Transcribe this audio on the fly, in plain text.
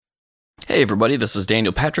Hey everybody, this is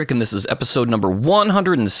Daniel Patrick, and this is episode number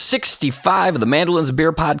 165 of the Mandolins and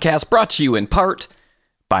Beer podcast, brought to you in part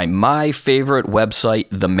by my favorite website,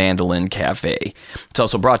 The Mandolin Cafe. It's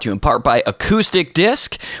also brought to you in part by Acoustic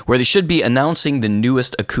Disc, where they should be announcing the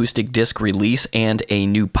newest Acoustic Disc release and a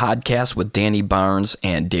new podcast with Danny Barnes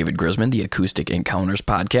and David Grisman, the Acoustic Encounters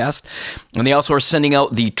podcast. And they also are sending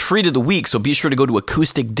out the Treat of the Week, so be sure to go to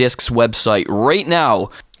Acoustic Disc's website right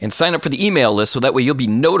now and sign up for the email list so that way you'll be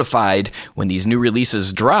notified when these new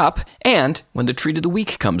releases drop and when the Treat of the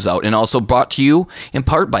Week comes out. And also brought to you in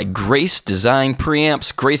part by Grace Design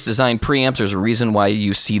Preamps. Grace Design Preamps, there's a reason why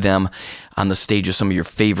you see them on the stage of some of your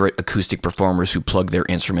favorite acoustic performers who plug their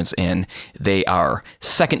instruments in. They are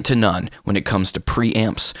second to none when it comes to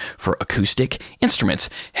preamps for acoustic instruments.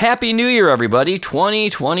 Happy New Year, everybody,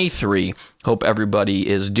 2023. Hope everybody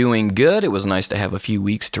is doing good. It was nice to have a few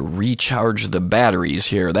weeks to recharge the batteries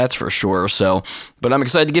here, that's for sure. But I'm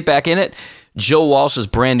excited to get back in it. Joe Walsh's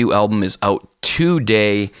brand new album is out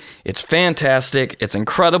today. It's fantastic. It's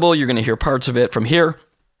incredible. You're going to hear parts of it from here.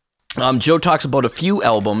 Joe talks about a few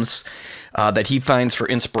albums that he finds for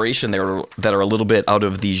inspiration that are a little bit out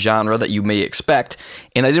of the genre that you may expect.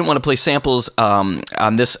 And I didn't want to play samples on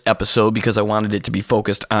this episode because I wanted it to be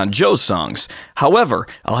focused on Joe's songs. However,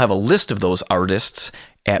 I'll have a list of those artists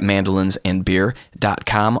at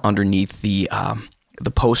mandolinsandbeer.com underneath the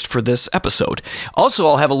post for this episode. Also,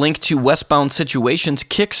 I'll have a link to Westbound Situations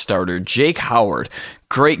Kickstarter. Jake Howard,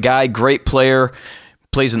 great guy, great player.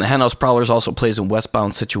 Plays in the Henhouse Prowlers, also plays in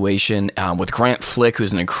Westbound Situation with Grant Flick,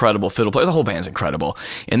 who's an incredible fiddle player. The whole band's incredible.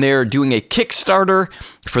 And they're doing a Kickstarter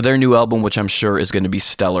for their new album, which I'm sure is going to be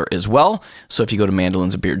stellar as well. So if you go to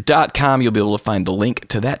mandolinsandbeer.com, you'll be able to find the link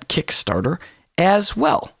to that Kickstarter as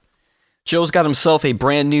well. Joe's got himself a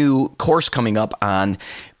brand new course coming up on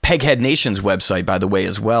Peghead Nation's website, by the way,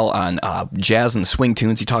 as well, on jazz and swing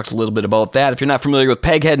tunes. He talks a little bit about that. If you're not familiar with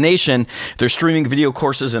Peghead Nation, they're streaming video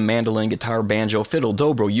courses in mandolin, guitar, banjo, fiddle,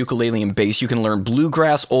 dobro, ukulele, and bass. You can learn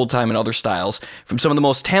bluegrass, old time, and other styles from some of the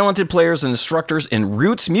most talented players and instructors in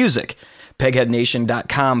roots music.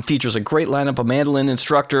 PegheadNation.com features a great lineup of mandolin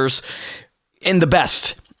instructors and the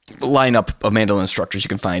best lineup of mandolin instructors you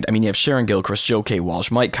can find. I mean, you have Sharon Gilchrist, Joe K.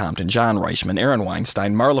 Walsh, Mike Compton, John Reichman, Aaron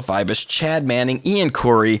Weinstein, Marla Fibish, Chad Manning, Ian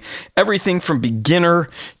Corey, everything from beginner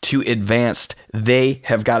to advanced. They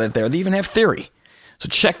have got it there. They even have theory. So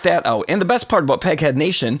check that out. And the best part about Peghead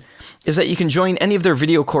Nation is that you can join any of their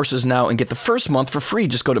video courses now and get the first month for free.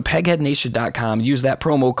 Just go to pegheadnation.com, use that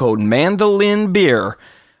promo code MandolinBeer,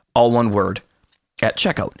 all one word, at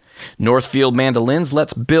checkout. Northfield Mandolins,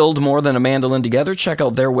 let's build more than a mandolin together. Check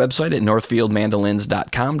out their website at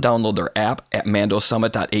northfieldmandolins.com. Download their app at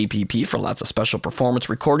mandosummit.app for lots of special performance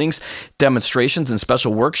recordings, demonstrations, and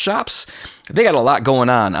special workshops. They got a lot going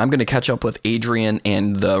on. I'm going to catch up with Adrian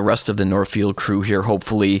and the rest of the Northfield crew here,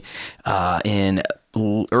 hopefully in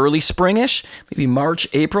early springish, maybe March,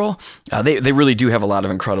 April. They really do have a lot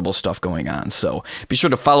of incredible stuff going on. So be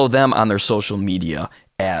sure to follow them on their social media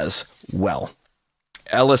as well.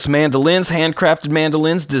 Ellis Mandolins, handcrafted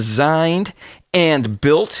mandolins designed and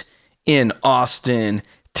built in Austin,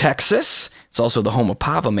 Texas. It's also the home of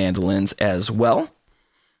Pava Mandolins as well.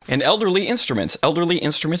 And Elderly Instruments. Elderly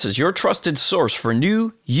Instruments is your trusted source for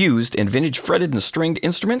new, used, and vintage fretted and stringed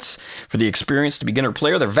instruments for the experienced beginner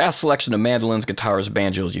player. Their vast selection of mandolins, guitars,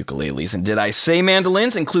 banjos, ukuleles, and did I say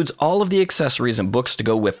mandolins includes all of the accessories and books to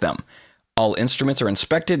go with them. All instruments are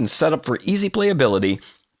inspected and set up for easy playability,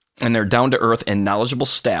 and their down-to-earth and knowledgeable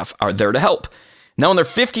staff are there to help. Now in their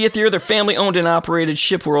 50th year, they're family-owned and operated,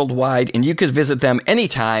 ship worldwide, and you can visit them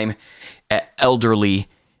anytime at elderly.com.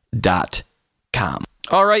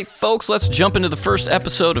 All right, folks, let's jump into the first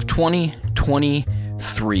episode of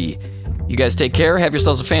 2023. You guys take care. Have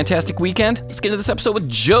yourselves a fantastic weekend. Let's get into this episode with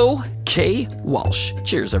Joe K. Walsh.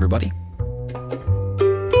 Cheers, everybody.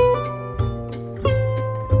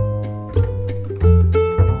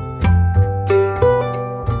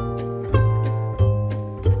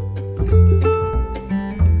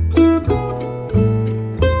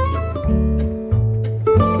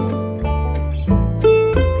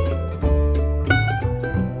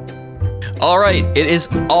 All right, it is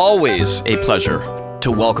always a pleasure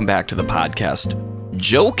to welcome back to the podcast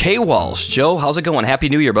Joe K. Walsh. Joe, how's it going? Happy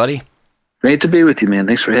New Year, buddy. Great to be with you, man.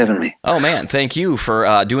 Thanks for having me. Oh, man, thank you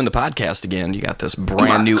for doing the podcast again. You got this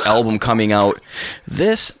brand new album coming out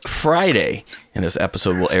this Friday, and this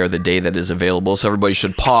episode will air the day that is available, so everybody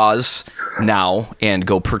should pause now and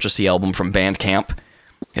go purchase the album from Bandcamp.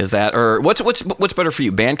 Is that, or what's better for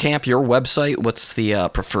you? Bandcamp, your website? What's the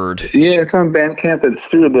preferred? Yeah, it's on Bandcamp. It's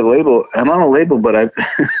through the label. I'm on a label, but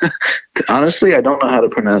honestly, I don't know how to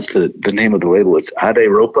pronounce the name of the label. It's Ade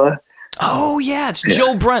Ropa Oh, yeah, it's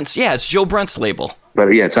Joe Brent's. Yeah, it's Joe Brent's label. But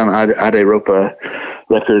yeah, it's on Ade Ropa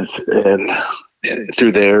Records, and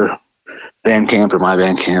through their Bandcamp or my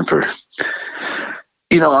Bandcamp, or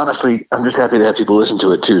honestly, I'm just happy to have people listen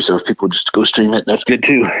to it too. So if people just go stream it, that's good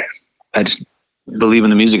too. I just believe in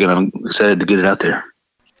the music, and I'm excited to get it out there.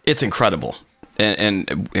 It's incredible,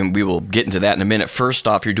 and we will get into that in a minute. First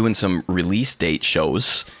off, you're doing some release date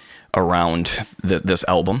shows around this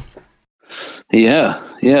album. Yeah.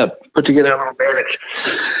 Put together a little band.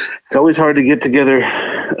 It's always hard to get together.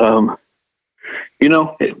 I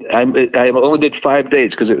only did 5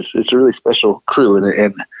 dates because it's a really special crew,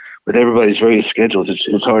 and with everybody's various schedules,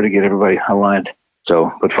 it's hard to get everybody aligned.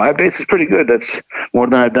 So, but 5 dates is pretty good. That's more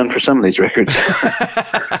than I've done for some of these records.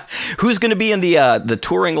 Who's going to be in the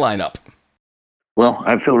touring lineup? Well,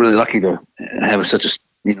 I feel really lucky to have such a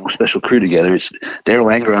special crew together. It's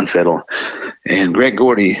Daryl Anger on fiddle, and Greg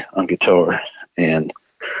Gordy on guitar, and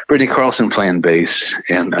Brittany Carlson playing bass,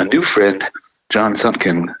 and a new friend, John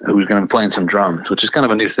Suntkin, who's going to be playing some drums, which is kind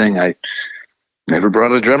of a new thing. I never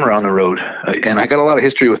brought a drummer on the road, and I got a lot of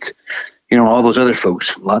history with all those other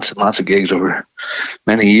folks. Lots of gigs over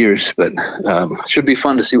many years, but it should be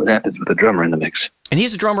fun to see what happens with a drummer in the mix. And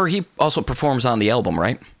he's a drummer. He also performs on the album,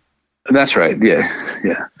 right? That's right.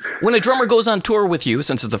 Yeah. When a drummer goes on tour with you,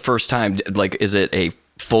 since it's the first time, like, is it a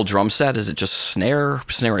full drum set? Is it just snare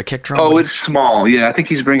and a kick drum? Oh, it's small. Yeah, I think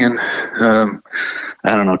he's bringing, 2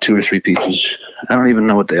 or 3 pieces. I don't even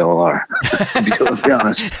know what they all are, to be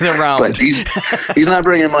honest. They're round. But he's not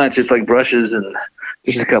bringing much. It's like brushes and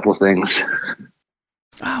just a couple things.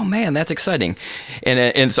 Oh, man, that's exciting. And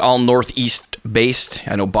it's all Northeast based.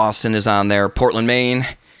 I know Boston is on there. Portland, Maine,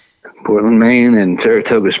 and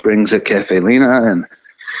Saratoga Springs at Cafe Lena, and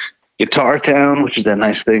Guitar Town, which is that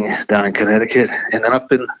nice thing down in Connecticut, and then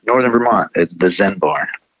up in northern Vermont at the Zen Barn.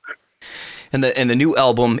 And the new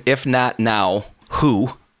album, If Not Now, Who?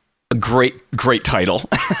 A great title.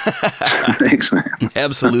 Thanks, man.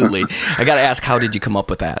 Absolutely. I got to ask, how did you come up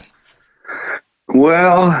with that?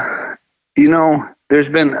 Well, there's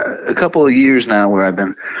been a couple of years now where I've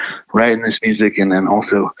been writing this music, and then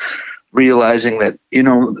also realizing that,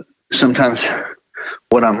 sometimes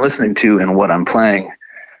what I'm listening to and what I'm playing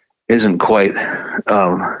isn't quite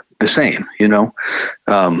the same, So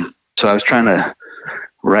I was trying to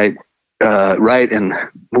write and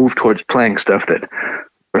move towards playing stuff that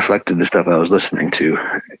reflected the stuff I was listening to.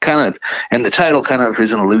 And the title kind of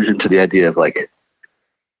is an allusion to the idea of, like,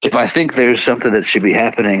 if I think there's something that should be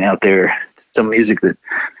happening out there, some music that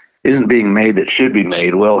isn't being made that should be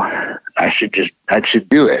made, well, I should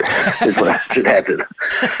do it. Is what should happen.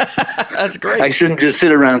 That's great. I shouldn't just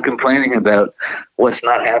sit around complaining about what's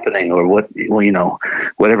not happening or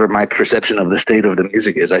whatever my perception of the state of the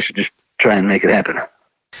music is. I should just try and make it happen.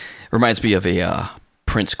 Reminds me of a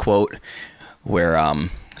Prince quote where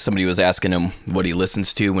somebody was asking him what he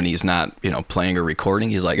listens to when he's not, playing or recording.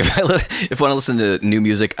 He's like, if I want to listen to new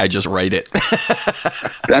music, I just write it.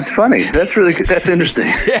 That's funny. That's interesting.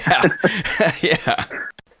 Yeah.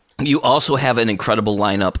 You also have an incredible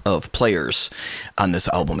lineup of players on this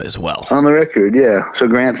album as well. On the record, yeah. So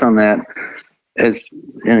Grant's on that. As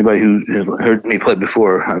anybody who has heard me play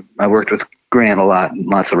before, I worked with Grant a lot,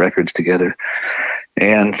 lots of records together.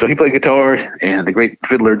 And so he played guitar, and the great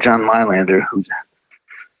fiddler John Mylander, who's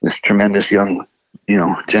this tremendous young,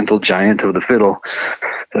 gentle giant of the fiddle,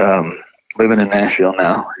 living in Nashville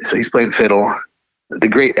now. So he's playing fiddle. The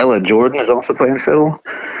great Ella Jordan is also playing fiddle.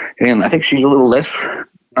 And I think she's a little less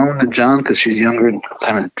known than John because she's younger and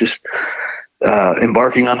kind of just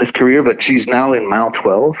embarking on this career, but she's now in Mile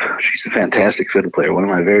 12. She's a fantastic fiddle player, one of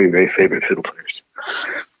my very, very favorite fiddle players.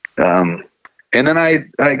 And then I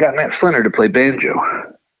got Matt Flinner to play banjo.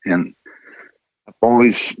 And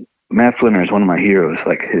Matt Flinner is one of my heroes,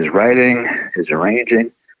 like his writing, his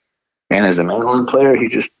arranging, and as a mandolin player,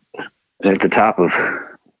 he's just at the top of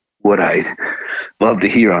what I love to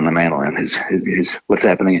hear on the mandolin, his what's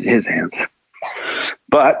happening in his hands.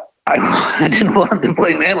 But I didn't want him to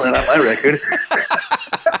play mandolin on my record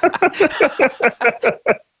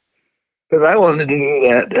because I wanted to do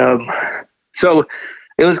that. So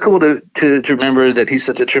it was cool to remember that he's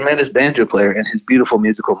such a tremendous banjo player, and his beautiful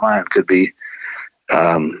musical mind could be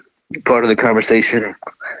part of the conversation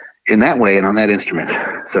in that way and on that instrument.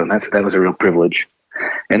 So that was a real privilege.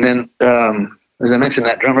 And then, as I mentioned,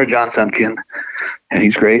 that drummer, John Suntkin, and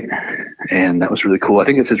he's great. And that was really cool. I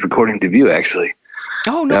think it's his recording debut, actually.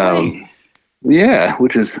 Oh, no way. Yeah,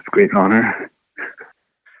 which is a great honor.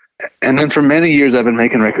 And then for many years, I've been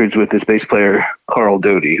making records with this bass player, Carl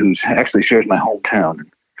Doty, who actually shares my hometown.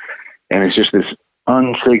 And it's just this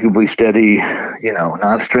unshakably steady,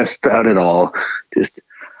 not stressed out at all, just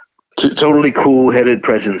totally cool-headed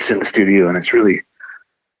presence in the studio, and it's really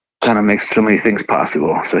kind of makes so many things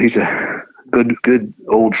possible. So he's a good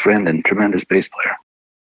old friend and tremendous bass player.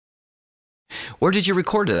 Where did you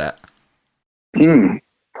record it at?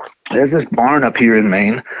 There's this barn up here in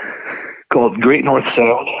Maine called Great North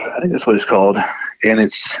Sound. I think that's what it's called. And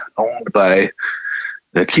it's owned by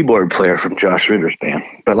the keyboard player from Josh Ritter's band.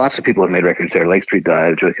 But lots of people have made records there. Lake Street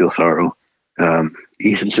Dive, Joy Kill Sorrow,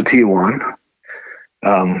 Ethan Satie.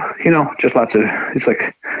 Just lots of, it's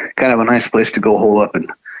like kind of a nice place to go hole up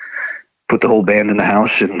and put the whole band in the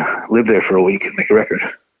house and live there for a week and make a record.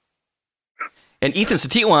 And Ethan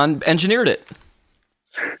Satie engineered it.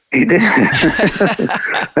 He did.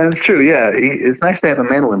 That's true, yeah. It's nice to have a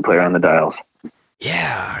mandolin player on the dials.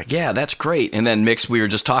 Yeah, that's great. And then mixed, we were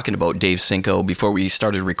just talking about Dave Cinco before we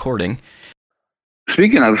started recording.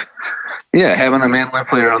 Speaking of, having a mandolin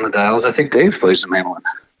player on the dials, I think Dave plays the mandolin.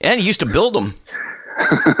 And he used to build them.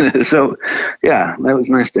 So, that was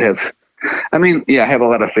nice to have. I mean, I have a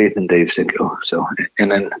lot of faith in Dave Cinco. So,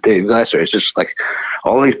 and then Dave Glasser, it's just like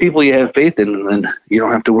all these people you have faith in, and then you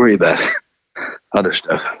don't have to worry about other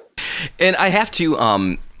stuff. And I have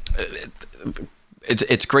to,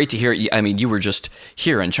 it's great to hear. I mean, you were just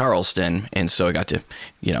here in Charleston, and so I got to,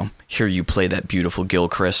 hear you play that beautiful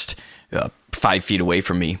Gilchrist 5 feet away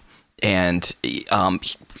from me. And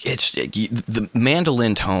it's the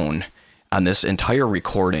mandolin tone on this entire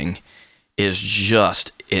recording is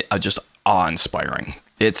just awe-inspiring.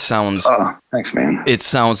 It sounds... Oh, thanks, man. It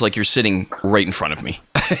sounds like you're sitting right in front of me.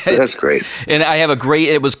 That's great. And I have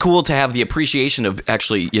it was cool to have the appreciation of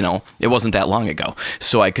actually, it wasn't that long ago.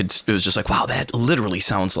 So it was just like, wow, that literally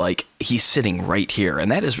sounds like he's sitting right here.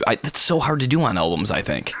 And that's so hard to do on albums, I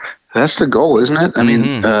think. That's the goal, isn't it? I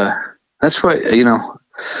mean, that's why,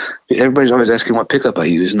 everybody's always asking what pickup I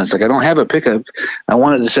use. And it's like, I don't have a pickup. I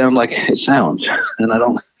want it to sound like it sounds. And I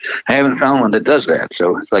haven't found one that does that.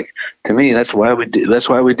 So it's like, to me, that's why we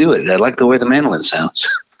do it. I like the way the mandolin sounds.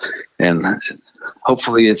 And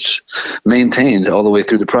hopefully it's maintained all the way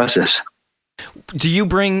through the process. Do you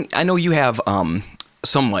bring, I know you have some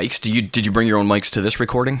mics. Did you bring your own mics to this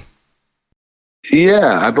recording?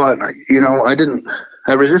 Yeah, I bought,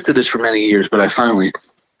 I resisted this for many years, but I finally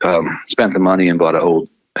spent the money and bought an old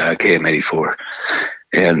KM84.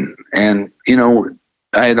 And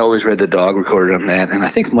I had always read the Dog recorded on that, and I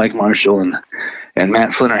think Mike Marshall and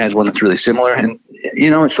Matt Flinner has one that's really similar. And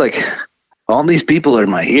it's like all these people are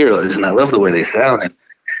my heroes, and I love the way they sound,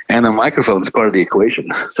 and the microphone's part of the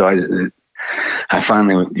equation. So I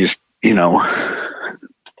finally just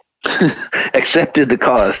accepted the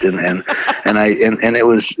cost, and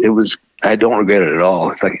it was I don't regret it at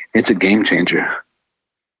all. It's like it's a game changer.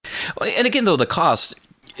 And again, though, the cost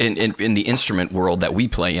in the instrument world that we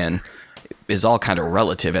play in is all kind of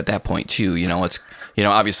relative at that point too. It's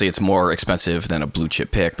obviously it's more expensive than a blue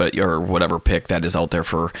chip pick, or whatever pick that is out there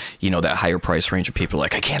for that higher price range of people.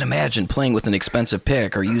 Like, I can't imagine playing with an expensive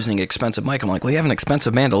pick or using an expensive mic. I'm like, well, you have an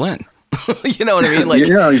expensive mandolin. You know what I mean? Like,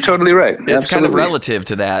 you're totally right. It's Absolutely. kind of relative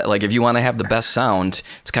to that. Like, if you want to have the best sound,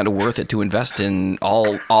 it's kind of worth it to invest in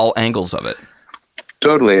all angles of it.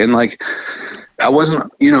 Totally. And like, I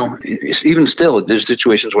wasn't, even still, there's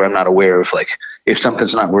situations where I'm not aware of, like, if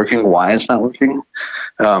something's not working, why it's not working.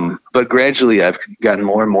 But gradually I've gotten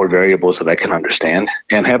more and more variables that I can understand.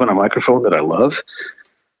 And having a microphone that I love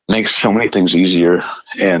makes so many things easier.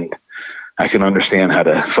 And I can understand how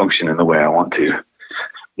to function in the way I want to,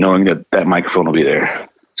 knowing that microphone will be there.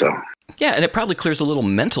 So yeah, and it probably clears a little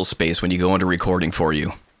mental space when you go into recording for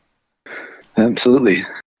you. Absolutely.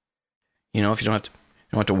 If you don't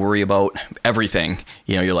have to worry about everything.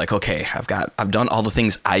 You're like, okay, I've done all the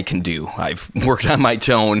things I can do. I've worked on my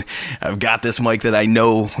tone. I've got this mic that I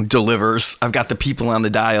know delivers. I've got the people on the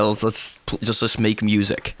dials. Let's make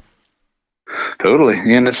music. Totally.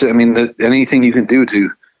 And anything you can do to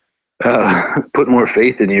put more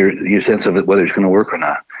faith in your sense of it, whether it's going to work or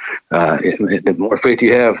not. The more faith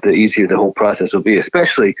you have, the easier the whole process will be,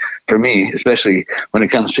 especially for me, especially when it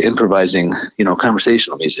comes to improvising,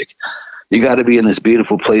 conversational music. You got to be in this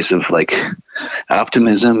beautiful place of like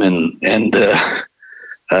optimism and a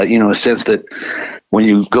sense that when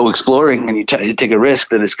you go exploring and you take a risk,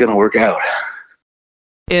 that it's going to work out.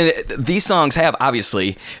 And these songs have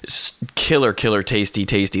obviously killer,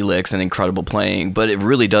 tasty licks and incredible playing, but it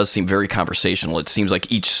really does seem very conversational. It seems like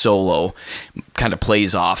each solo kind of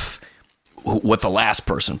plays off what the last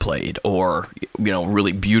person played, or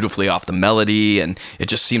really beautifully off the melody, and it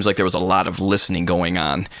just seems like there was a lot of listening going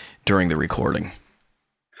on during the recording.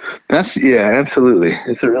 Absolutely.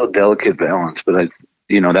 It's a real delicate balance, but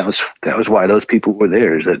that was why those people were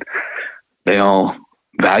there, is that they all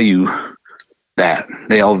value that.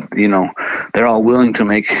 They all, they're all willing to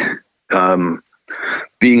make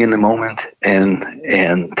being in the moment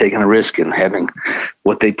and taking a risk and having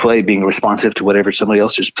what they play being responsive to whatever somebody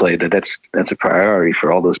else just played. That's a priority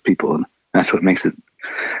for all those people, and that's what makes it,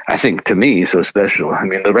 I think, to me, so special. I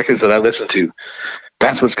mean, the records that I listen to,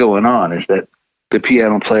 that's what's going on, is that the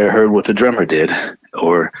piano player heard what the drummer did,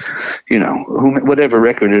 or whatever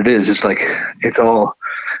record it is. It's like it's all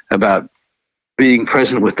about being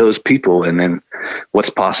present with those people and then what's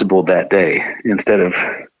possible that day, instead of,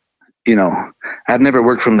 I've never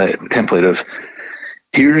worked from the template of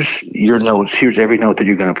here's your notes, here's every note that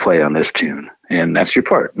you're going to play on this tune, and that's your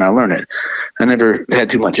part, now learn it. I never had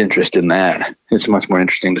too much interest in that. It's much more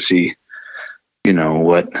interesting to see,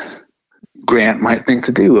 what Grant might think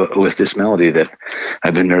to do with this melody that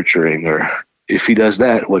I've been nurturing, or if he does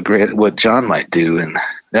that, what John might do, and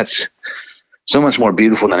that's so much more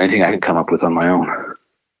beautiful than anything I can come up with on my own.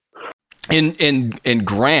 In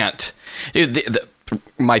Grant,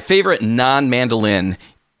 my favorite non-mandolin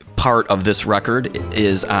part of this record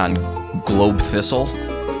is on Globe Thistle.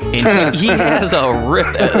 And he has a riff.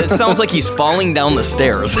 It sounds like he's falling down the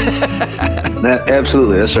stairs.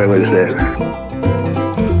 Absolutely, that's the right way to say it.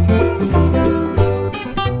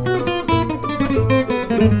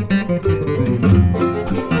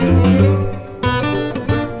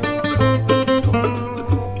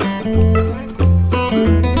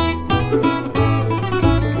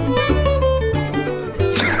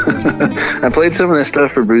 I played some of that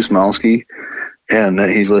stuff for Bruce Malsky, and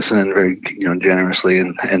he's listening very, generously.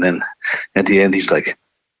 And then at the end, he's like,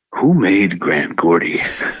 "Who made Grant Gordy?"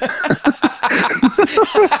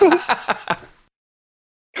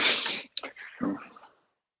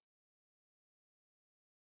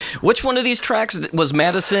 Which one of these tracks was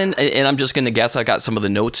Madison? And I'm just going to guess. I got some of the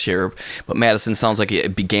notes here, but Madison sounds like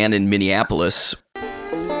it began in Minneapolis.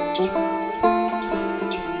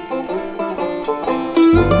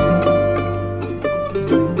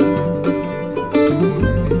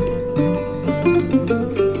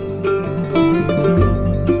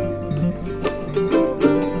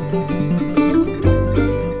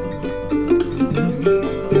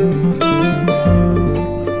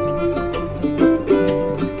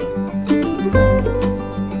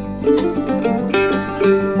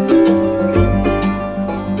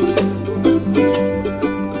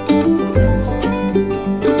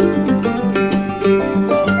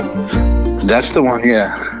 That's the one,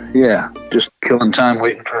 yeah. Just killing time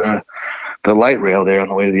waiting for the light rail there on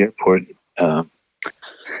the way to the airport,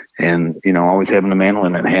 and always having the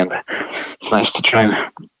mandolin in hand. It's nice to try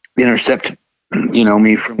and intercept,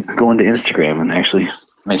 me from going to Instagram and actually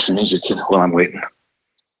make some music while I'm waiting.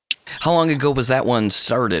 How long ago was that one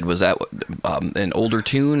started? Was that an older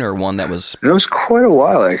tune or one that was? It was quite a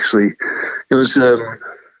while, actually. It was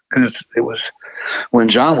because it was when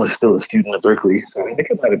John was still a student at Berkeley, so I think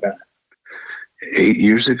it might have been 8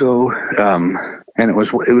 years ago, and it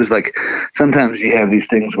was like sometimes you have these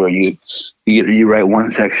things where you write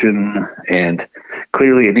one section and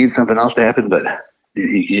clearly it needs something else to happen, but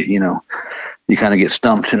you kind of get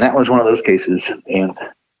stumped, and that was one of those cases. And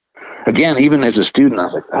again, even as a student, I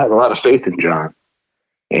was like, I have a lot of faith in John,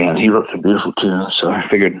 and he wrote some beautiful tunes, so I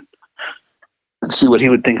figured I'd see what he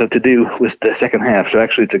would think of to do with the second half. So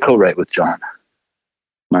actually, it's a co-write with John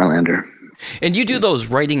Mylander. And you do those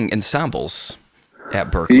writing ensembles at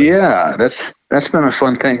Berkeley. Yeah, that's been a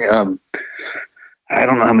fun thing. I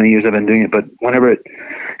don't know how many years I've been doing it, but whenever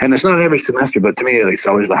and it's not every semester, but to me, it's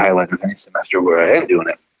always the highlight of any semester where I am doing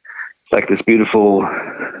it. It's like this beautiful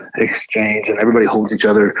exchange, and everybody holds each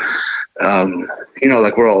other.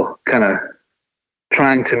 Like we're all kind of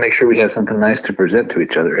trying to make sure we have something nice to present to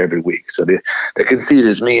each other every week. So the conceit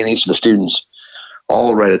is me and each of the students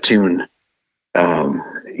all write a tune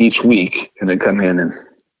each week, and then come in and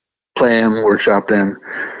play them, workshop them.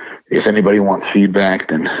 If anybody wants feedback,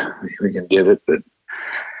 then we can give it.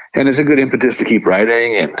 And it's a good impetus to keep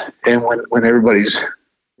writing. And when everybody's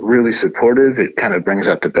really supportive, it kind of brings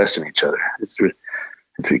out the best in each other.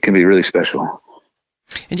 It can be really special.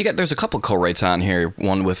 And there's a couple co-writes on here.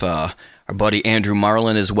 One with our buddy Andrew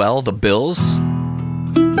Marlin as well, the Bills.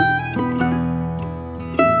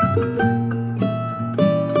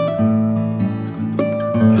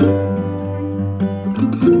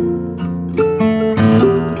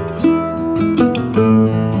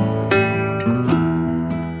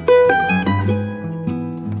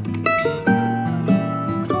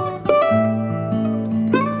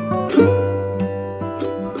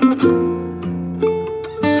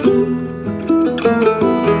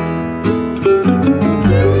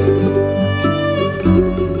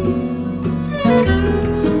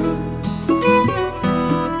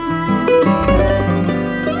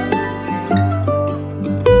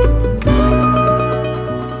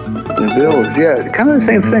 yeah, kind of the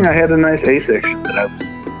same thing. I had a nice A section that I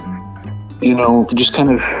was, just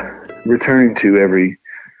kind of returning to every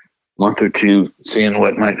month or two, seeing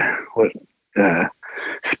what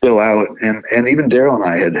spill out. And even Daryl and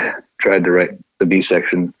I had tried to write the B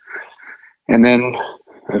section. And then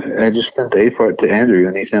I just sent the A part to Andrew,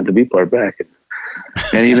 and he sent the B part back.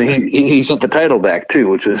 And even he sent the title back too,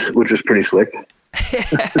 which was pretty slick.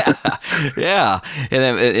 Yeah. And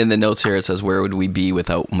then in the notes here it says, "Where would we be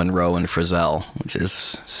without Monroe and Frizzell?" Which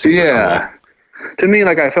is super cool. To me,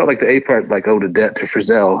 like, I felt like the A part like owed a debt to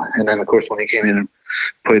Frizzell, and then of course when he came in and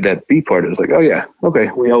played that B part, it was like, oh yeah, okay,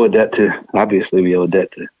 we owe a debt to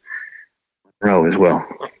Monroe as well.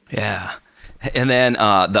 Yeah. And then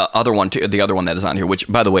the other one that is on here, which,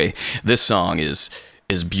 by the way, this song is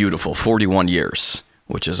beautiful. 41 Years,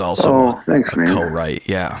 which is also thanks, a man. co-write.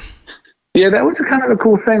 Yeah. Yeah, that was kind of a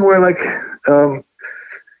cool thing where, like,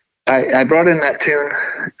 I brought in that tune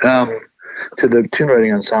to the tune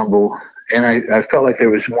writing ensemble, and I felt like there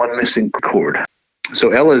was one missing chord.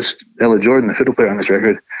 So Ella Jordan, the fiddle player on this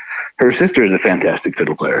record, her sister is a fantastic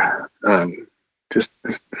fiddle player, just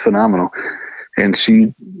phenomenal. And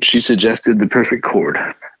she suggested the perfect chord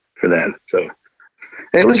for that. So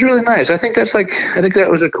it was really nice. I think that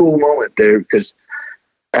was a cool moment there, because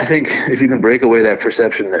I think if you can break away that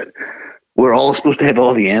perception that we're all supposed to have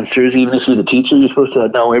all the answers, even if you're the teacher, you're supposed to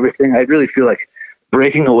know everything. I really feel like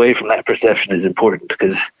breaking away from that perception is important,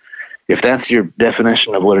 because if that's your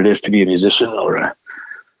definition of what it is to be a musician or a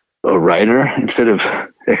writer, instead of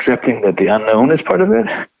accepting that the unknown is part of it,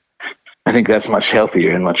 I think that's much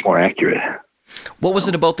healthier and much more accurate. What was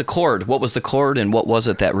it about the chord? What was the chord, and what was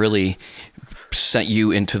it that really sent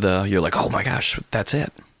you into you're like, oh my gosh, that's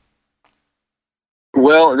it?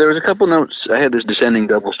 Well, there was a couple notes. I had this descending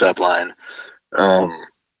double stop line,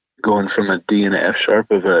 going from a D and an F sharp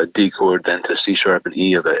of a D chord, then to C sharp and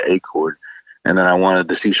E of an A chord. And then I wanted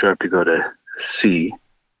the C sharp to go to C.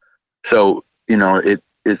 So, it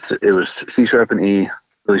was C sharp and E,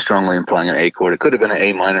 really strongly implying an A chord. It could have been an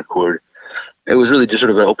A minor chord. It was really just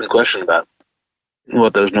sort of an open question about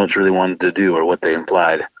what those notes really wanted to do or what they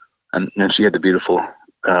implied. And she had the beautiful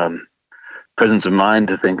presence of mind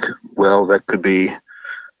to think, well, that could be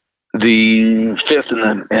the fifth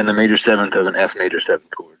and the major seventh of an F major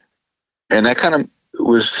seventh chord. And that kind of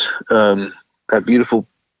was that beautiful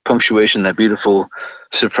punctuation, that beautiful,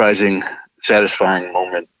 surprising, satisfying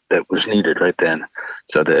moment that was needed right then.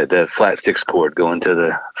 So the flat six chord going to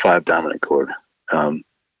the five dominant chord.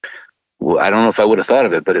 Well, I don't know if I would have thought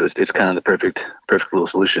of it, but it's kind of the perfect little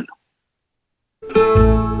solution.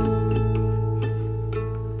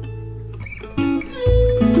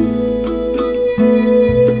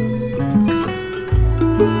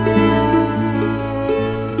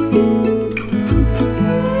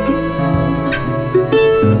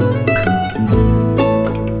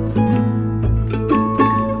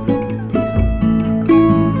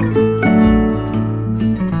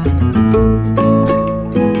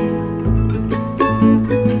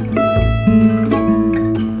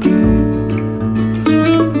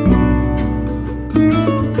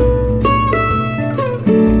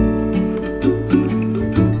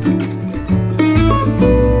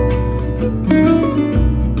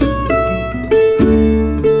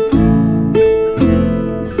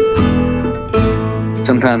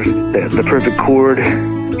 Sometimes the perfect chord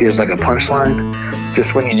is like a punchline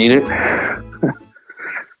just when you need it.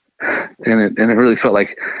 and it really felt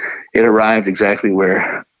like it arrived exactly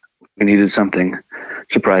where we needed something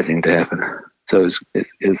surprising to happen. So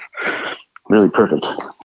it's really perfect.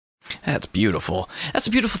 That's beautiful. That's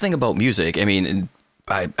the beautiful thing about music. I mean,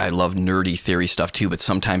 I love nerdy theory stuff too, but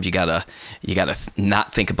sometimes you gotta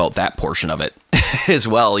not think about that portion of it as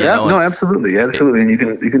well. You know? No, absolutely. And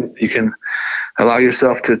you can allow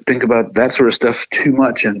yourself to think about that sort of stuff too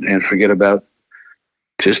much and forget about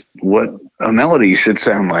just what a melody should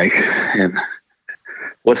sound like and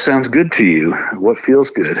what sounds good to you, what feels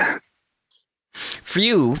good. For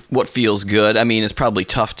you, what feels good? I mean, it's probably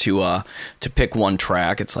tough to pick one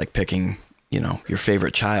track. It's like picking, your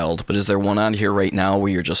favorite child. But is there one on here right now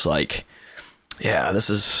where you're just like, yeah, this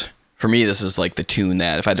is like the tune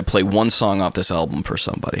that if I had to play one song off this album for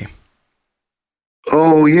somebody?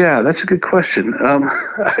 Oh yeah, that's a good question.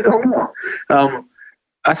 I don't know.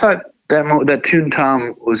 I thought that tune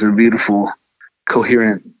Tom was a beautiful,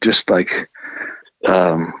 coherent, just like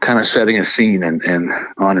kind of setting a scene and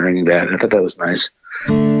honoring that. I thought that was nice.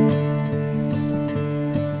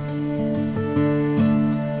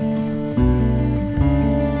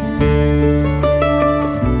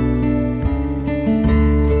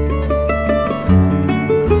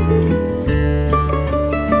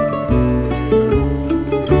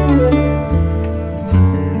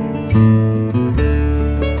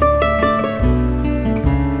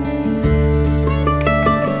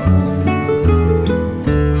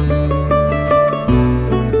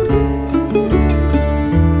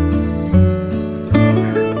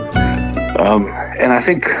 I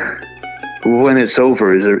think When It's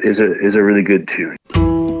Over is a really good tune.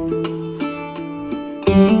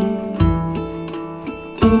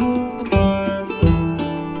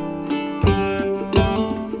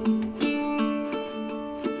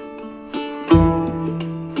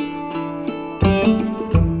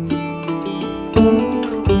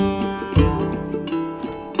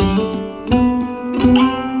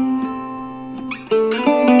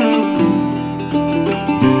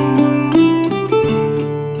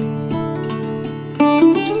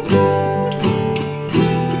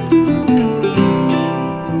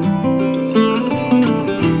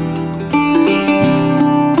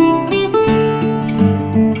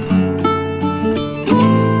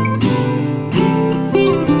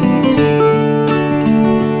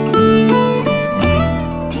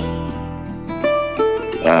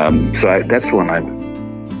 So that's one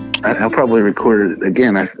I'll probably record it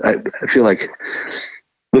again. I feel like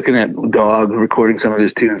looking at Dog recording some of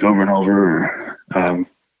his tunes over and over, or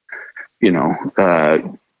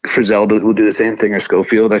Frizzell will do the same thing, or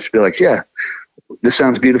Schofield. I should be like, yeah, this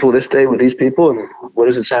sounds beautiful this day with these people, and what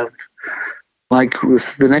does it sound like with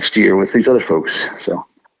the next year with these other folks? So.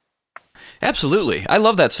 Absolutely. I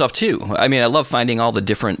love that stuff too. I mean, I love finding all the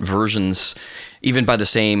different versions, even by the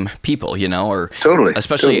same people, or totally,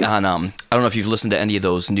 especially on, I don't know if you've listened to any of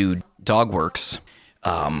those new Dog Works.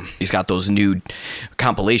 He's got those new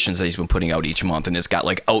compilations that he's been putting out each month, and it's got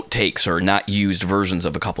like outtakes or not used versions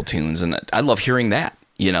of a couple tunes. And I love hearing that,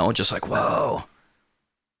 just like, whoa.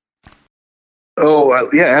 Oh,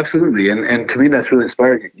 yeah, absolutely. And to me, that's really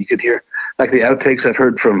inspiring. You could hear like the outtakes I've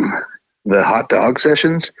heard from the Hot Dog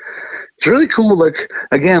sessions. It's really cool, like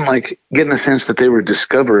getting a sense that they were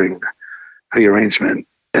discovering the arrangement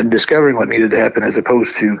and discovering what needed to happen, as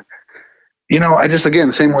opposed to, I just,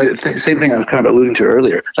 again, same thing I was kind of alluding to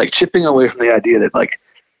earlier, like chipping away from the idea that like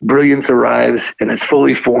brilliance arrives and it's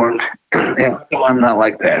fully formed. And I'm not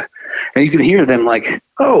like that. And you can hear them like,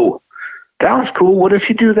 oh, that was cool. What if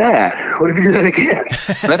you do that? What if you do that again?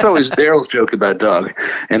 That's always Daryl's joke about Dog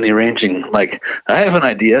and the arranging. Like, I have an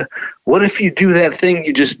idea. What if you do that thing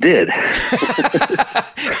you just did?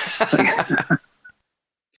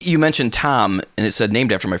 You mentioned Tom, and it said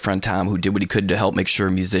named after my friend Tom, who did what he could to help make sure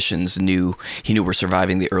musicians knew we're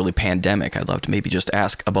surviving the early pandemic. I'd love to maybe just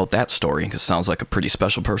ask about that story, because it sounds like a pretty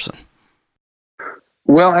special person.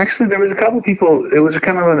 Well, actually, there was a couple people. It was a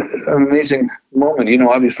kind of an amazing moment.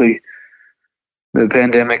 Obviously, the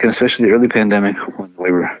pandemic, and especially the early pandemic, when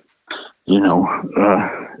we were,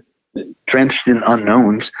 drenched in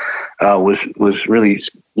unknowns, was really,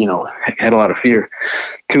 had a lot of fear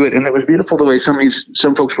to it. And it was beautiful the way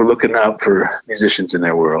some folks were looking out for musicians in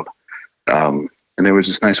their world. And there was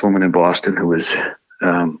this nice woman in Boston who was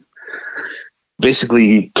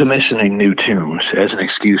basically commissioning new tunes as an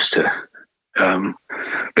excuse to,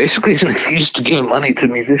 give money to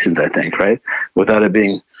musicians, I think, right? Without it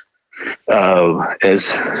being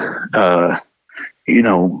as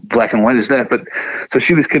black and white as that. But so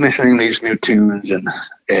she was commissioning these new tunes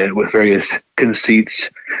and with various conceits.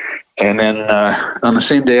 And then on the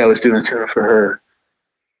same day I was doing a tune for her,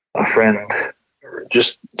 a friend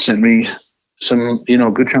just sent me some,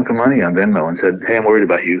 good chunk of money on Venmo and said, "Hey, I'm worried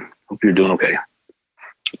about you. Hope you're doing okay."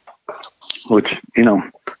 Which,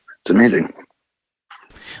 it's amazing.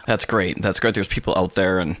 That's great. That's great. There's people out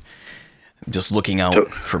there and just looking out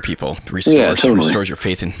for people. Restores your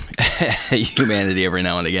faith in humanity every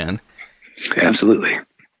now and again. Absolutely.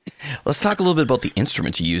 Let's talk a little bit about the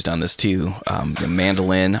instruments you used on this too. A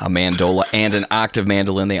mandolin, a mandola, and an octave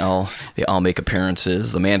mandolin. They all make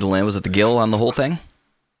appearances. The mandolin, was it the Gill on the whole thing?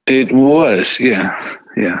 It was, yeah.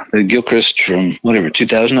 The Gilchrist from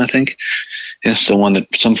 2000, I think. It's the one that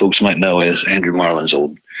some folks might know as Andrew Marlin's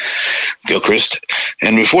old Gilchrist.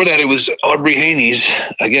 And before that, it was Aubrey Haney's.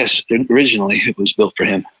 I guess originally it was built for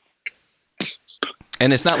him.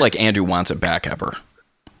 And it's not like Andrew wants it back ever.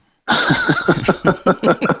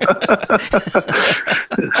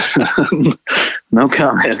 No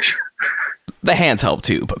comment. The hands help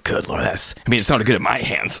too, but good Lord, it sounded good in my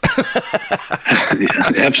hands.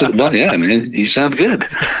 Yeah, absolutely. Well, yeah, man, you sound good.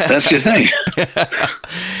 That's your thing.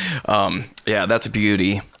 Yeah, that's a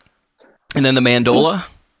beauty. And then the mandola?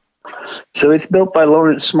 So it's built by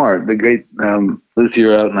Lawrence Smart, the great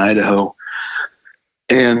luthier out in Idaho.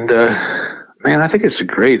 And man, I think it's a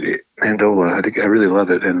great mandola. I really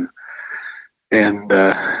love it. And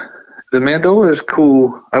the mandola is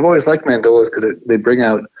cool. I've always liked mandolas because they bring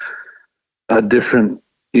out a different,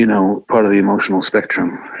 part of the emotional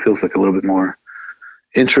spectrum. It feels like a little bit more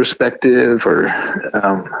introspective, or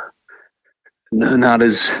not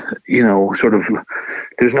as, sort of,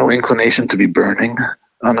 there's no inclination to be burning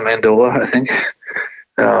on the mandola, I think.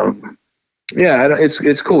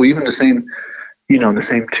 it's cool. Even the same, the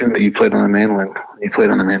same tune that you played on the mandolin, you played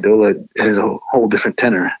on the mandola, it has a whole different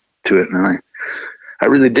tenor to it, and I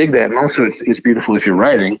really dig that. And also, it's beautiful if you're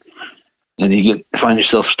writing and you find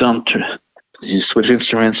yourself stumped, or you switch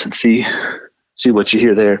instruments and see what you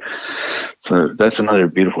hear there. So that's another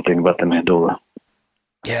beautiful thing about the mandola.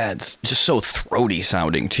 Yeah, it's just so throaty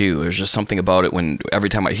sounding too. There's just something about it when every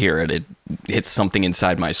time I hear it, it hits something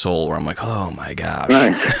inside my soul where I'm like, oh my gosh.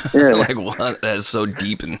 Right. Yeah. Like, what? That is so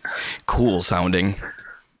deep and cool sounding.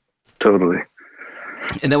 Totally.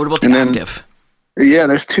 And then what about the octave? Yeah,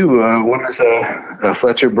 there's two. One is a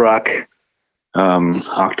Fletcher Brock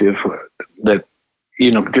octave that,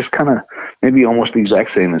 just kind of maybe almost the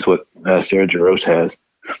exact same as what Sarah Jarosz has.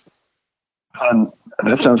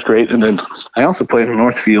 That sounds great. And then I also played a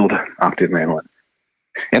Northfield octave mandolin.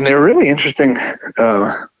 And they're really interesting.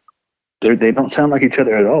 They don't sound like each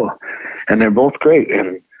other at all. And they're both great.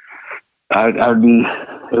 And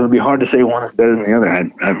it would be hard to say one is better than the other. I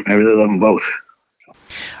really love them both.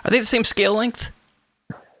 Are they the same scale length?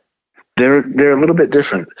 They're a little bit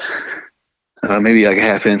different. Maybe like a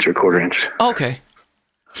half inch or quarter inch. Okay.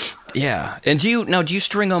 Yeah. And do you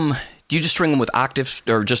string them? Do you just string them with octaves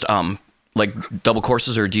or just like double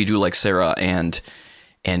courses, or do you do like Sarah and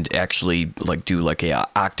actually like do like a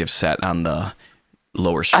octave set on the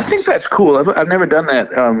lower strings? I think that's cool. I've never done that.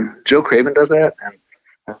 Joe Craven does that, and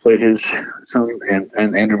I played his some,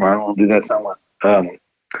 and Andrew Martin will do that somewhat.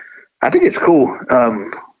 I think it's cool,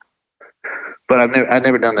 but I've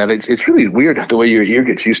never done that. It's really weird the way your ear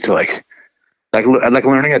gets used to like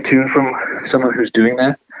learning a tune from someone who's doing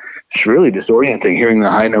that. It's really disorienting hearing the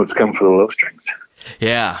high notes come from the low strings.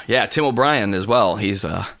 Yeah. Tim O'Brien as well. He's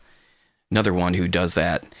another one who does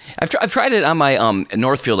that. I've tried it on my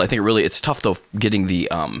Northfield. I think it's tough though getting the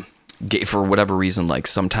for whatever reason. Like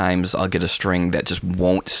sometimes I'll get a string that just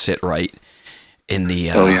won't sit right in the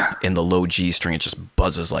in the low G string. It just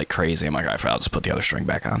buzzes like crazy. I'm like, I'll just put the other string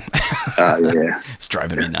back on. Yeah, it's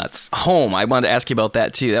driving me nuts. Home. I wanted to ask you about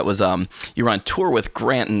that too. That was you were on tour with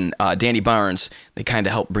Grant and Danny Barnes. They kind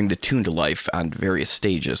of helped bring the tune to life on various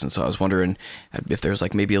stages, and so I was wondering if there's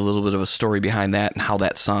like maybe a little bit of a story behind that and how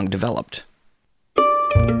that song developed.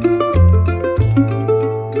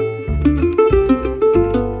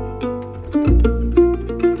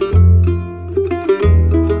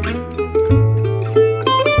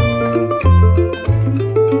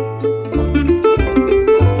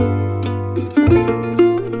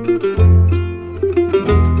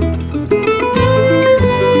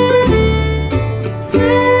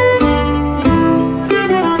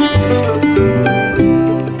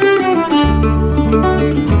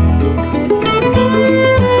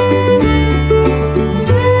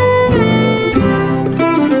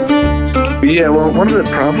 Yeah, well, one of the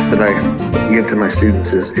prompts that I give to my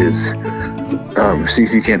students is see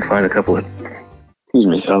if you can't find a couple of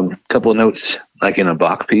notes like in a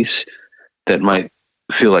Bach piece that might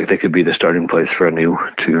feel like they could be the starting place for a new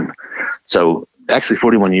tune. So actually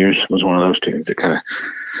 41 Years was one of those tunes that kind of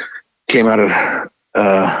came out of,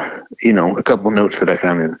 a couple of notes that I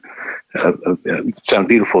found sound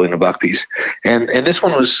beautiful in a Bach piece. And this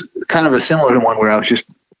one was kind of a similar one where I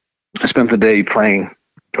spent the day playing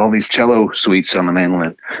all these cello suites on the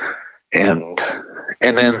mandolin, and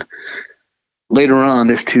then later on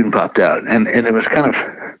this tune popped out, and it was kind of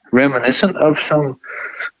reminiscent of some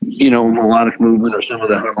melodic movement or some of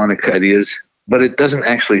the harmonic ideas, but it doesn't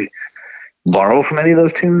actually borrow from any of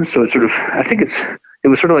those tunes. So it's it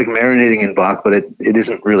was sort of like marinating in Bach, but it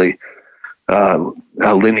isn't really a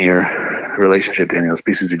linear relationship to any of those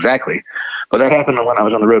pieces exactly. But that happened when I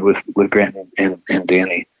was on the road with Grant and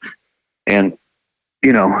Danny, and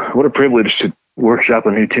what a privilege to workshop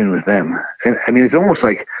a new tune with them. And I mean, it's almost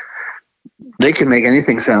like they can make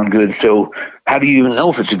anything sound good. So how do you even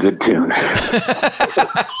know if it's a good tune?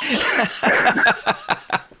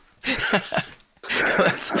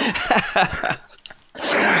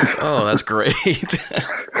 That's great.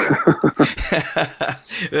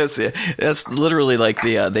 That's literally like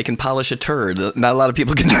they can polish a turd. Not a lot of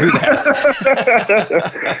people can do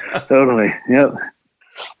that. Totally. Yep.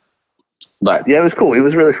 But yeah, it was cool. It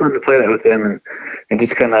was really fun to play that with them, and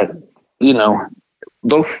just kind of,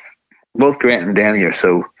 both Grant and Danny are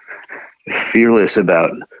so fearless about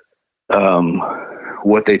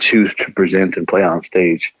what they choose to present and play on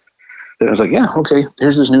stage. And I was like, yeah, okay,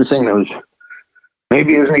 here's this new thing that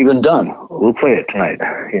maybe isn't even done. We'll play it tonight.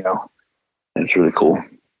 It's really cool.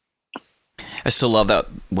 I still love that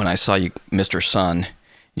when I saw you, Mr. Sun,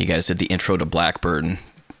 you guys did the intro to Blackbird, and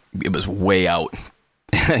it was way out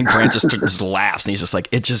And Grant just laughs, and he's just like,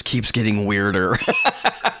 it just keeps getting weirder.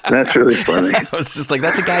 That's really funny. It's just like,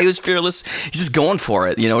 that's a guy who's fearless. He's just going for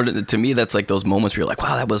it. You know, to me, that's like those moments where you're like,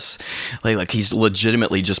 wow, that was like he's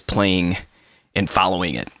legitimately just playing and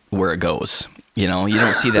following it where it goes. You know, you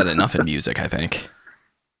don't see that enough in music, I think.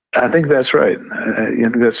 I think that's right. I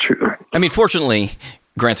think that's true. I mean, fortunately,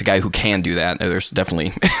 Grant's a guy who can do that. There's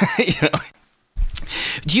definitely, you know.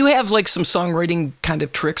 Do you have like some songwriting kind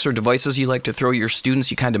of tricks or devices you like to throw your students?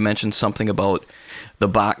 You kind of mentioned something about the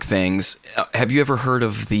Bach things. Have you ever heard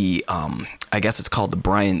of the, I guess it's called the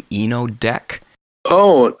Brian Eno deck?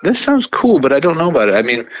 Oh, this sounds cool, but I don't know about it. I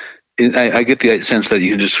mean, I get the sense that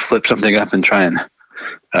you can just flip something up and try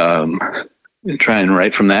and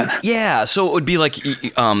write from that. Yeah, so it would be like,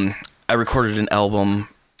 I recorded an album,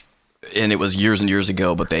 and it was years and years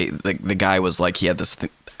ago, but the guy was like, he had this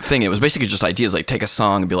thing. It was basically just ideas, like take a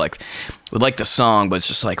song and be like, we like the song, but it's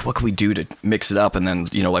just like, what can we do to mix it up? And then,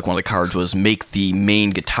 you know, like one of the cards was make the main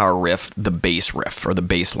guitar riff the bass riff or the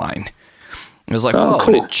bass line. It was like, cool.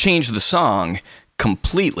 And it changed the song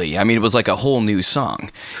completely. I mean, it was like a whole new song,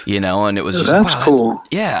 you know, and it was just that's cool.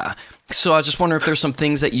 Yeah. So I was just wondering if there's some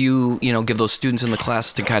things that you know, give those students in the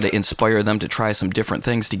class to kind of inspire them to try some different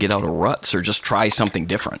things to get out of ruts, or just try something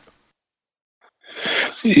different.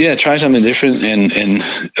 Yeah, try something different, and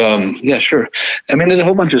yeah, sure. I mean, there's a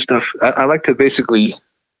whole bunch of stuff. I like to basically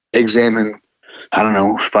examine, I don't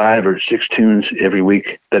know, 5 or 6 tunes every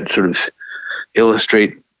week that sort of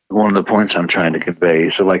illustrate one of the points I'm trying to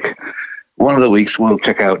convey. So, like, one of the weeks we'll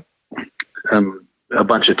check out a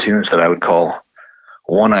bunch of tunes that I would call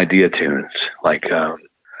one idea tunes. Like,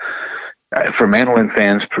 for mandolin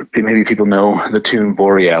fans, maybe people know the tune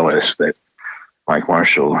Borealis that Mike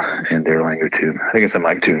Marshall and Erlanger tune. I think it's a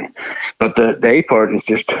Mike tune. But the A part is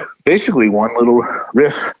just basically one little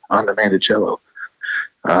riff on the mandocello.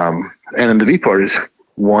 And then the B part is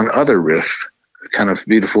one other riff, kind of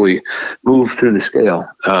beautifully moved through the scale.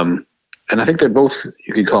 And I think they're both,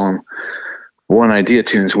 you could call them one idea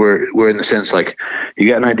tunes, where in the sense, like, you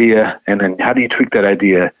got an idea, and then how do you tweak that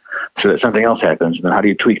idea so that something else happens? And then how do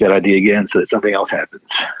you tweak that idea again so that something else happens?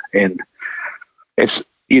 And it's,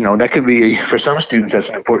 you know, that could be, for some students, that's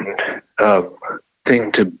an important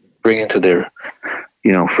thing to bring into their,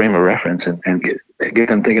 you know, frame of reference and get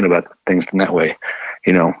them thinking about things in that way.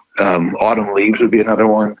 You know, Autumn Leaves would be another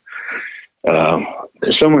one.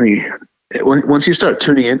 There's so many. Once you start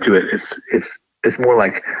tuning into it, it's more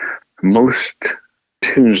like most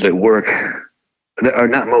tunes that work, or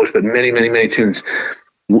not most, but many tunes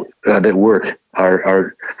that work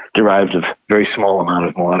are derived of very small amount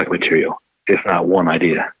of melodic material, if not one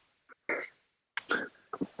idea.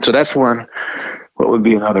 So that's one. What would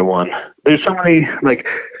be another one? There's so many, like,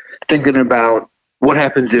 thinking about what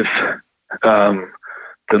happens if the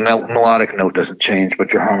melodic note doesn't change,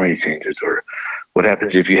 but your harmony changes, or what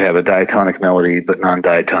happens if you have a diatonic melody but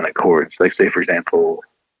non-diatonic chords, like, say, for example,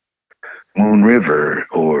 Moon River,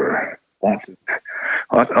 or lots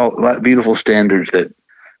of beautiful standards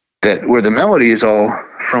that where the melody is all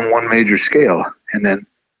from one major scale, and then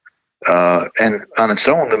and on its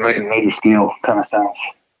own, the major scale kind of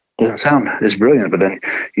doesn't sound as brilliant, but then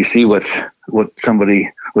you see what somebody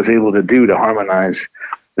was able to do to harmonize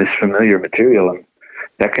this familiar material, and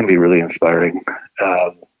that can be really inspiring.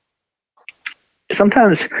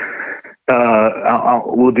 Sometimes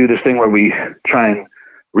we'll do this thing where we try and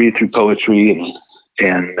read through poetry,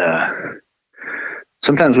 and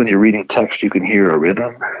sometimes when you're reading text, you can hear a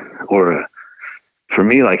rhythm, or for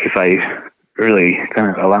me, like, if I really kind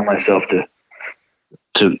of allow myself to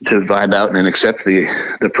vibe out and accept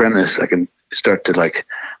the premise, I can start to, like,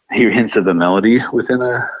 hear hints of the melody within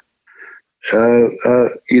a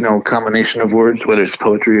you know, combination of words, whether it's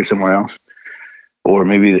poetry or somewhere else, or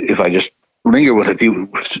maybe if I just linger with a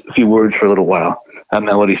few words for a little while, a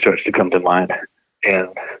melody starts to come to mind, and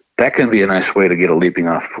that can be a nice way to get a leaping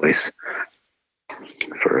off place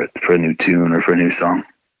for a new tune or for a new song.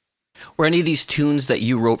 Were any of these tunes that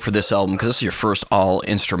you wrote for this album, because this is your first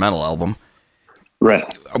all-instrumental album, right?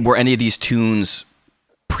 Were any of these tunes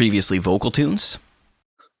previously vocal tunes?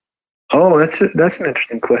 Oh, that's an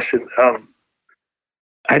interesting question.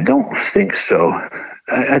 I don't think so.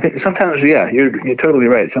 I think sometimes, yeah, you're totally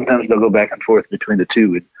right. Sometimes they'll go back and forth between the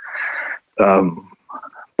two,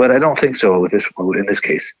 but I don't think so in this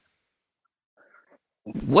case.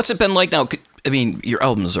 What's it been like now? I mean, your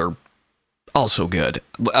albums are all so good.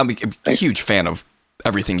 I'm a huge fan of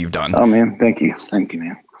everything you've done. Oh, man, thank you,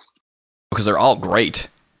 man. Because they're all great.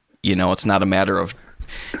 You know, it's not a matter of,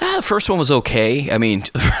 the first one was okay. I mean,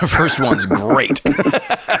 the first one's great.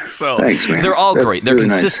 So thanks, man. They're all great. They're really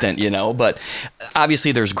consistent, nice. You know, but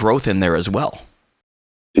obviously there's growth in there as well.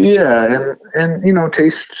 Yeah, and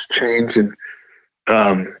tastes change, and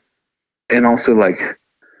also like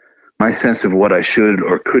my sense of what I should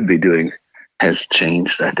or could be doing has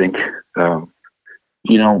changed. I think,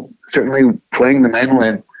 certainly playing the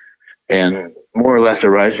mandolin and more or less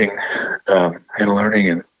arising and learning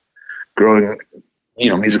and growing,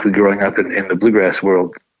 musically growing up in the bluegrass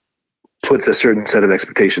world puts a certain set of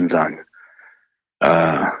expectations on,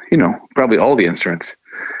 probably all the instruments.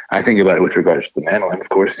 I think about it with regards to the mandolin, of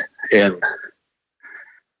course, and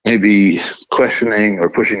maybe questioning or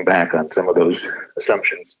pushing back on some of those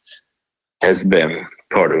assumptions has been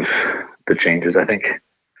part of the changes. I think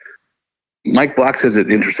Mike Block says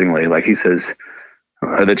it interestingly. Like he says,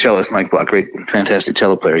 the cellist Mike Block, great, fantastic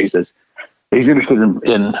cello player. He says he's interested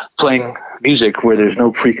in playing music where there's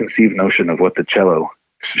no preconceived notion of what the cello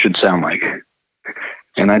should sound like,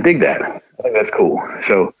 and I dig that. I think that's cool.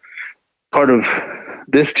 So part of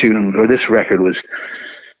this tune or this record was,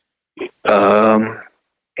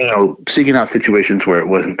 seeking out situations where it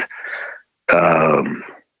wasn't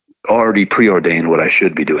already preordained what I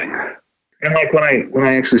should be doing. And like when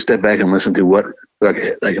I actually step back and listen to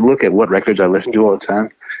look at what records I listen to all the time,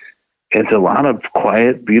 it's a lot of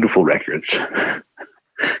quiet, beautiful records,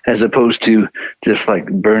 as opposed to just like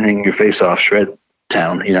burning your face off shred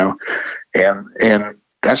town, and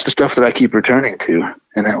that's the stuff that I keep returning to,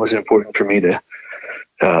 and that was important for me to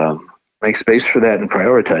make space for that and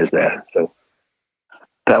prioritize that. So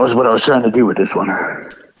that was what I was trying to do with this one.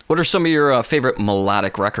 What are some of your favorite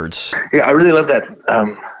melodic records? Yeah, I really love that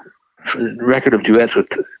record of duets with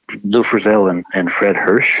Bill Frisell and Fred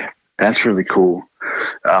Hirsch. That's really cool.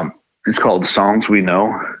 It's called Songs We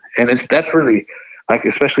Know, and that's really like,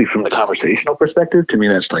 especially from the conversational perspective, to me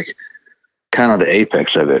that's like kind of the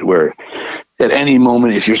apex of it, where at any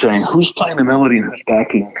moment if you're saying who's playing the melody and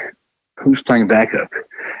who's playing backup,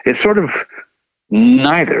 it's sort of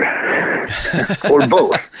neither or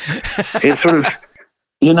both. It's sort of,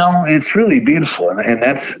 it's really beautiful, and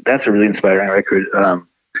that's a really inspiring record.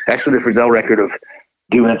 Actually, the Frizzell record of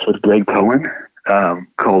duets with Greg Cohen,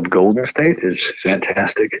 called Golden State, is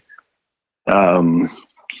fantastic.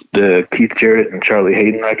 The Keith Jarrett and Charlie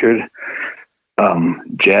Hayden record,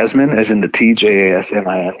 Jasmine, as in the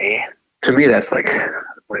TJASMINE. To me, that's like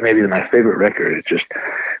maybe my favorite record. It's just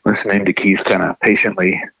listening to Keith kind of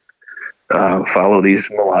patiently follow these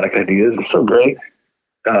melodic ideas. It's so great.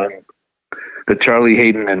 The Charlie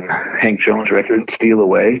Hayden and Hank Jones record, Steal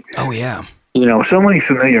Away. Oh, yeah. So many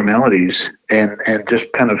familiar melodies and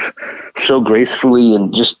just kind of so gracefully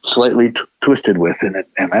and just slightly twisted with in it.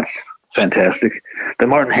 And that's fantastic. The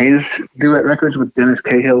Martin Hayes duet records with Dennis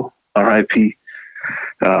Cahill, R.I.P.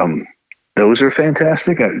 Those are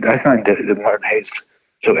fantastic. I find that Martin Hayes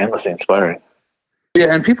so endlessly inspiring.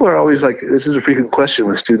 Yeah, and people are always like, this is a frequent question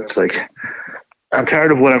with students, like, I'm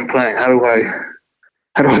tired of what I'm playing. How do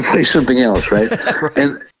I play something else, right? Right.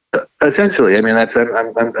 And essentially, I mean,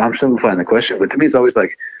 I'm simplifying the question, but to me, it's always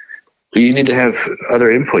like, you need to have other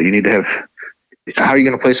input. You need to have, how are you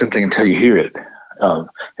going to play something until you hear it?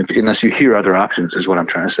 Unless you hear other options, is what I'm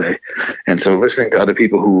trying to say. And so listening to other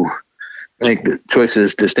people who make the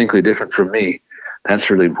choices distinctly different from me, that's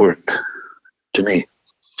really important to me.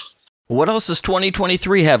 What else does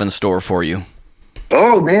 2023 have in store for you?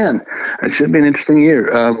 Oh, man, it should be an interesting year.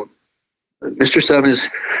 Mr. Sun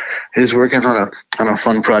is working on a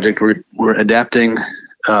fun project. We're adapting.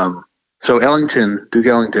 So Duke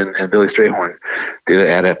Ellington and Billy Strayhorn did an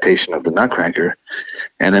adaptation of the Nutcracker,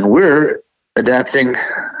 and then we're adapting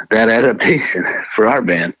that adaptation for our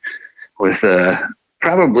band with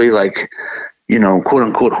probably like, quote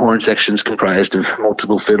unquote horn sections comprised of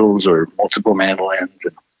multiple fiddles or multiple mandolins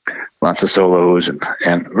and lots of solos,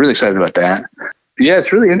 and really excited about that. Yeah,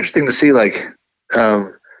 it's really interesting to see, like,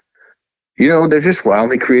 they're just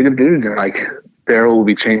wildly creative dudes, and like Daryl will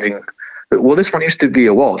be changing. Well, this one used to be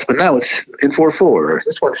a waltz, but now it's in 4/4.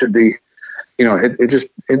 This one should be, it's just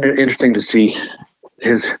interesting to see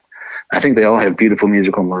his. I think they all have beautiful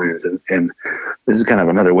musical minds, and this is kind of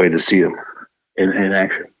another way to see them in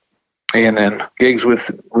action. And then gigs with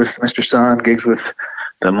Mr. Sun, gigs with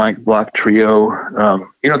the Mike Block Trio.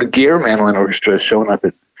 The Gear Mandolin Orchestra is showing up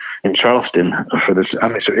in Charleston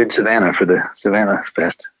in Savannah for the Savannah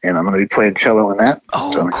Fest, and I'm going to be playing cello in that.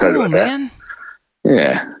 Oh, so I'm excited cool, about man! That.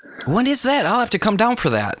 Yeah. When is that? I'll have to come down for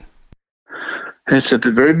that. It's at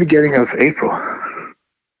the very beginning of April.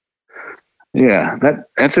 Yeah,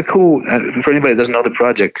 that's a cool. For anybody that doesn't know the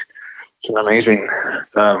project, it's an amazing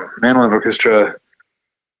mandolin orchestra,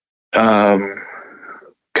 kind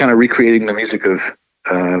of recreating the music of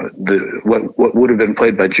what would have been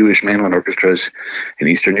played by Jewish mandolin orchestras in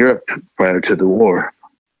Eastern Europe prior to the war.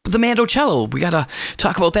 the mandocello. We got to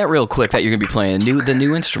talk about that real quick, that you're going to be playing the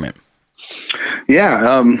new instrument.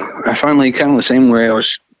 Yeah, I finally, kind of the same way I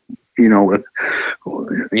was, hemming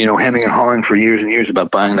and hawing for years and years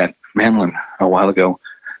about buying that mandolin a while ago.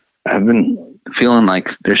 I've been feeling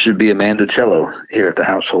like there should be a mandocello here at the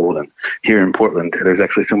household, and here in Portland. There's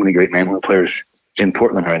actually so many great mandolin players in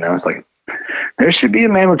Portland right now. It's like, there should be a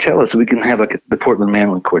mandocello so we can have like the Portland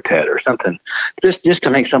Mandolin Quartet or something, just to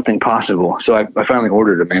make something possible. So I finally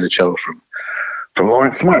ordered a mandocello from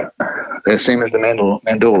Lawrence Smart, the same as the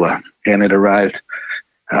mandola, and it arrived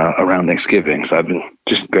around Thanksgiving. So I've been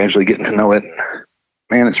just gradually getting to know it.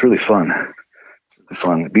 Man, it's really fun.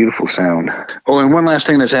 Fun, beautiful sound. Oh, and one last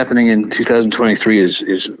thing that's happening in 2023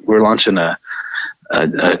 is we're launching a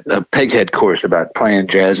peghead course about playing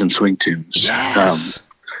jazz and swing tunes. Yes.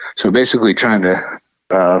 So basically trying to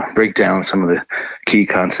break down some of the key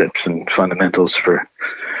concepts and fundamentals for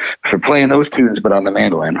playing those tunes, but on the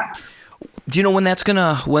mandolin. Do you know when that's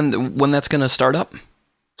gonna start up?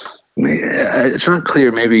 It's not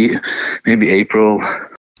clear. Maybe April.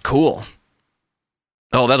 Cool.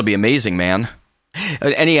 Oh, that'll be amazing, man.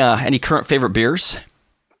 Any current favorite beers?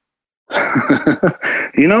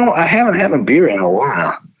 I haven't had a beer in a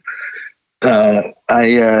while. I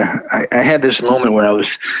had this moment where I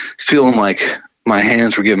was feeling like my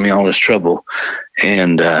hands were giving me all this trouble,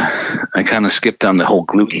 and I kind of skipped on the whole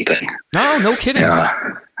gluten thing. Oh, no kidding.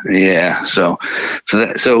 Yeah. So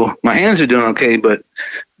my hands are doing okay, but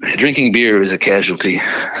drinking beer is a casualty.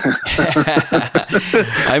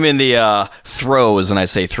 I'm in the throes, and I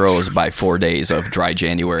say throes by 4 days of dry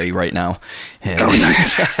January right now. And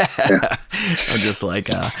nice. Yeah. I'm just like,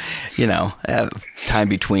 time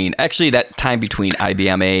between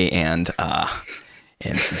IBMA and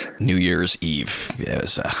New Year's Eve. It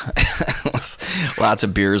was, it was lots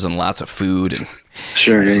of beers and lots of food, and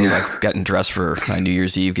sure, this is like getting dressed for my New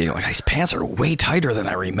Year's Eve. Getting like, these pants are way tighter than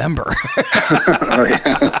I remember. Oh,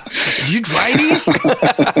 yeah. Did you dry these?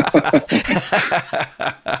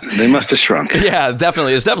 They must have shrunk. Yeah,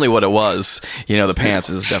 definitely. It's definitely what it was. The pants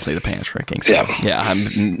is definitely the pants shrinking. So, yeah,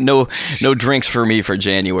 I'm no drinks for me for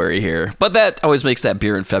January here, but that always makes that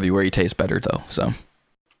beer in February taste better, though. So.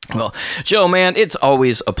 Well, Joe, man, it's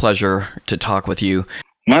always a pleasure to talk with you.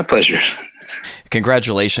 My pleasure.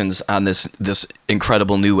 Congratulations on this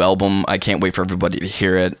incredible new album. I can't wait for everybody to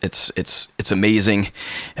hear it. It's amazing,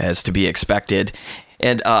 as to be expected.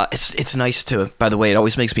 And it's nice to, by the way, it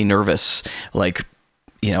always makes me nervous, like,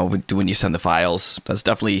 when you send the files. That's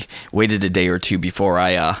definitely waited a day or two before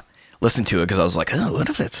I listen to it, because I was like, oh, what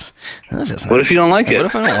if you don't like it? What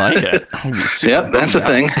if I don't like it? Yep, that's the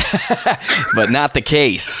thing. But not the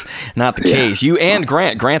case. Not the case. You and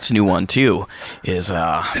Grant's new one too is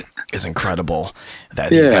incredible.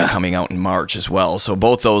 That he's got coming out in March as well. So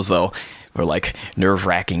both those though were like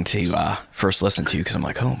nerve-wracking to first listen to, because I'm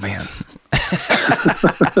like, oh man.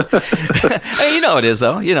 I mean, it is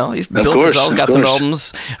though. Bill Frisell's got some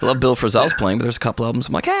albums. I love Bill Frisell's playing, but there's a couple albums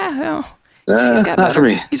I'm like, he's got better. For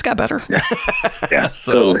me. He's got better. Yeah.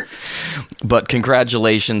 So, totally. But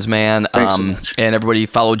congratulations, man. Thanks so much. And everybody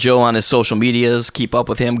follow Joe on his social medias. Keep up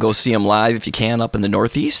with him. Go see him live if you can up in the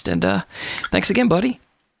Northeast. And thanks again, buddy.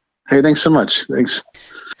 Hey, thanks so much. Thanks.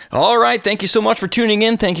 All right. Thank you so much for tuning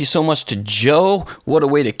in. Thank you so much to Joe. What a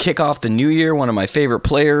way to kick off the new year. One of my favorite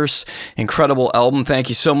players. Incredible album. Thank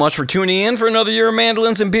you so much for tuning in for another year of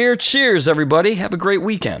Mandolins and Beer. Cheers, everybody. Have a great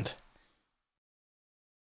weekend.